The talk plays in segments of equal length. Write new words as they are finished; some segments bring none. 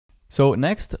So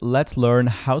next, let's learn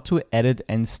how to edit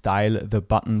and style the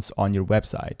buttons on your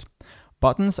website.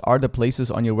 Buttons are the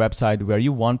places on your website where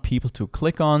you want people to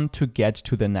click on to get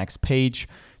to the next page.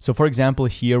 So for example,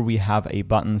 here we have a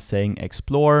button saying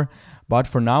Explore, but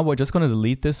for now we're just going to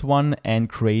delete this one and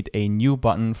create a new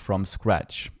button from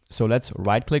scratch. So let's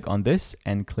right click on this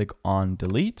and click on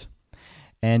Delete.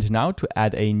 And now to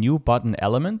add a new button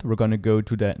element, we're going to go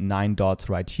to the 9 dots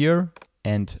right here.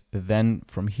 And then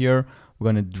from here,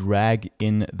 we're going to drag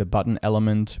in the button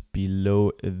element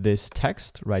below this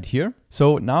text right here.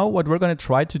 So now what we're going to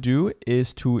try to do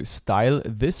is to style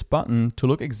this button to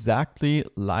look exactly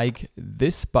like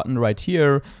this button right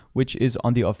here, which is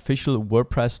on the official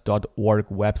WordPress.org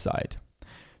website.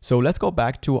 So let's go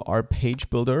back to our page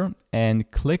builder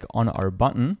and click on our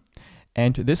button.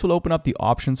 And this will open up the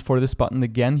options for this button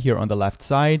again here on the left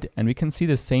side. And we can see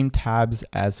the same tabs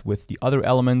as with the other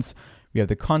elements. We have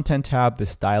the Content tab, the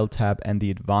Style tab, and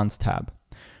the Advanced tab.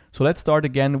 So let's start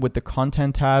again with the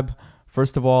Content tab.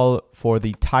 First of all, for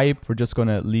the type, we're just going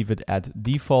to leave it at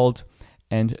default.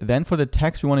 And then for the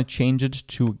text, we want to change it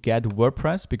to Get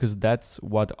WordPress because that's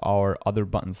what our other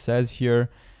button says here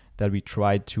that we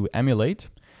tried to emulate.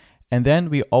 And then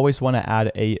we always want to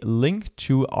add a link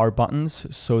to our buttons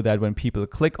so that when people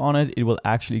click on it, it will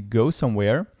actually go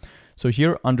somewhere. So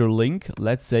here under link,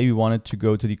 let's say we wanted to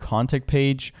go to the contact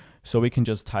page. So we can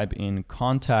just type in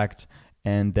contact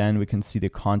and then we can see the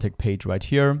contact page right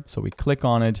here. So we click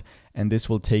on it and this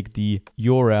will take the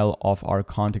URL of our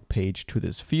contact page to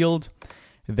this field.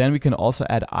 Then we can also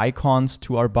add icons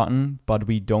to our button, but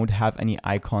we don't have any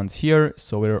icons here.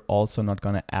 So we're also not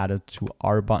going to add it to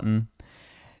our button.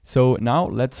 So now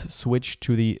let's switch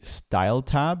to the Style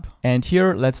tab. And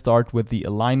here let's start with the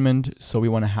alignment. So we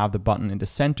want to have the button in the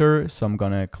center. So I'm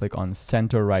going to click on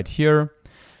center right here.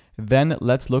 Then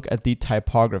let's look at the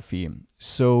typography.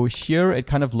 So here it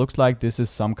kind of looks like this is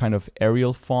some kind of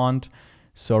Arial font.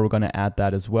 So we're going to add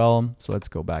that as well. So let's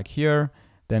go back here.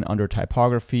 Then under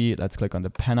typography, let's click on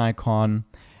the pen icon.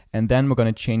 And then we're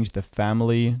going to change the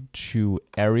family to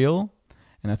Arial.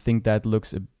 And I think that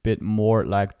looks a bit more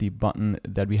like the button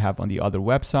that we have on the other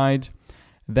website.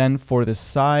 Then for the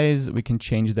size, we can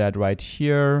change that right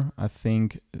here. I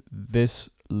think this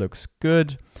looks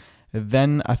good.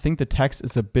 Then I think the text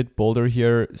is a bit bolder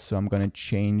here. So I'm going to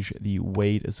change the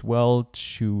weight as well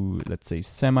to, let's say,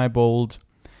 semi-bold.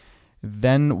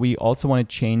 Then we also want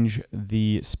to change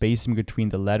the spacing between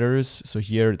the letters. So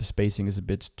here the spacing is a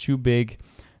bit too big.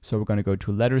 So we're going to go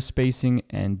to letter spacing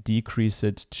and decrease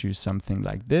it to something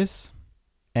like this.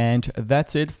 And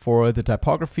that's it for the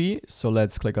typography. So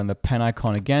let's click on the pen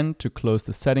icon again to close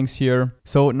the settings here.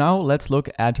 So now let's look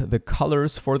at the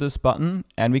colors for this button.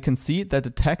 And we can see that the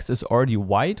text is already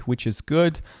white, which is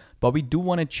good. But we do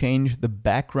want to change the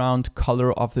background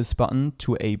color of this button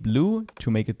to a blue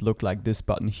to make it look like this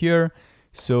button here.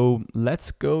 So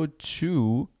let's go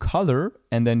to color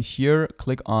and then here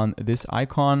click on this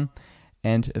icon.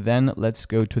 And then let's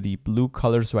go to the blue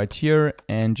colors right here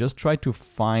and just try to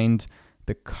find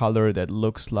the color that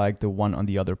looks like the one on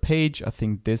the other page. I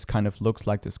think this kind of looks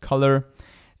like this color.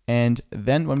 And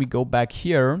then when we go back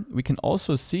here, we can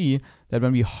also see that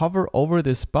when we hover over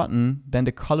this button, then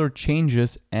the color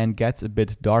changes and gets a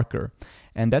bit darker.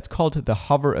 And that's called the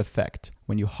hover effect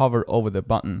when you hover over the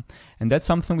button. And that's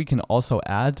something we can also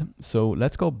add. So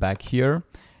let's go back here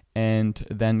and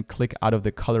then click out of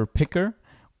the color picker.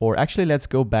 Or actually, let's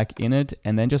go back in it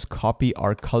and then just copy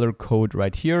our color code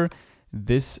right here.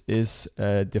 This is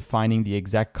defining the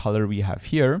exact color we have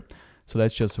here. So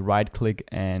let's just right click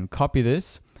and copy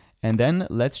this. And then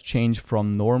let's change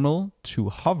from normal to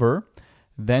hover.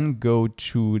 Then go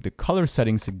to the color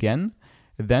settings again.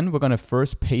 Then we're going to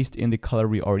first paste in the color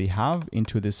we already have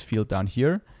into this field down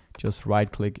here. Just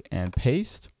right click and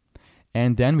paste.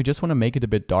 And then we just want to make it a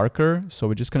bit darker. So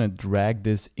we're just going to drag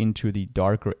this into the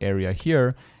darker area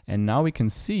here. And now we can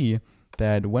see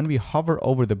that when we hover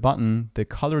over the button, the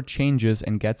color changes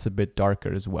and gets a bit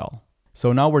darker as well.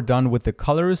 So now we're done with the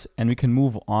colors and we can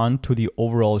move on to the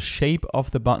overall shape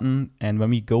of the button. And when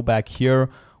we go back here,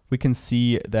 we can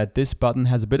see that this button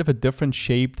has a bit of a different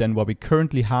shape than what we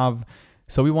currently have.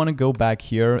 So we want to go back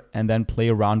here and then play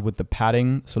around with the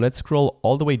padding. So let's scroll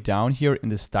all the way down here in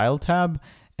the Style tab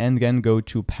and then go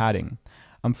to padding.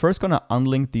 I'm first going to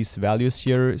unlink these values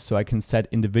here so I can set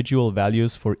individual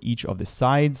values for each of the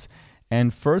sides.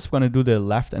 And first we're going to do the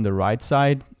left and the right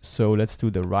side. So let's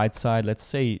do the right side.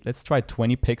 Let's try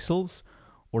 20 pixels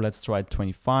or let's try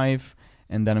 25.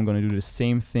 And then I'm going to do the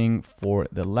same thing for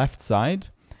the left side.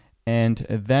 And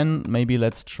then maybe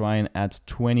let's try and add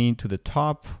 20 to the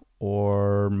top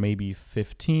or maybe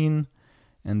 15.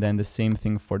 And then the same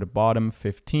thing for the bottom,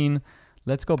 15.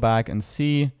 Let's go back and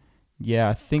see. Yeah,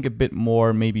 I think a bit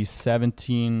more, maybe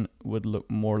 17 would look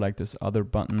more like this other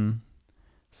button.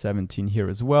 17 here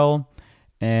as well.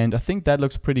 And I think that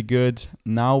looks pretty good.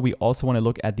 Now we also want to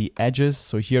look at the edges.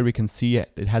 So here we can see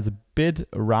it has a bit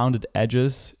rounded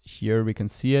edges. Here we can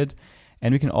see it.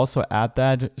 And we can also add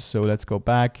that. So let's go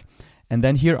back. And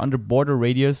then here under border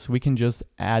radius, we can just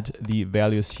add the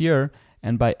values here.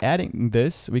 And by adding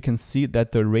this, we can see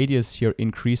that the radius here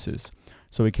increases.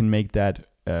 So we can make that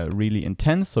really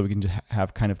intense. So we can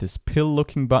have kind of this pill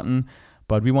looking button,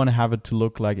 but we want to have it to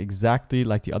look like exactly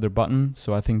like the other button.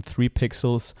 So I think 3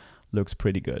 pixels looks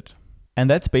pretty good. And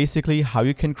that's basically how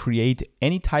you can create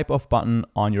any type of button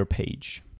on your page.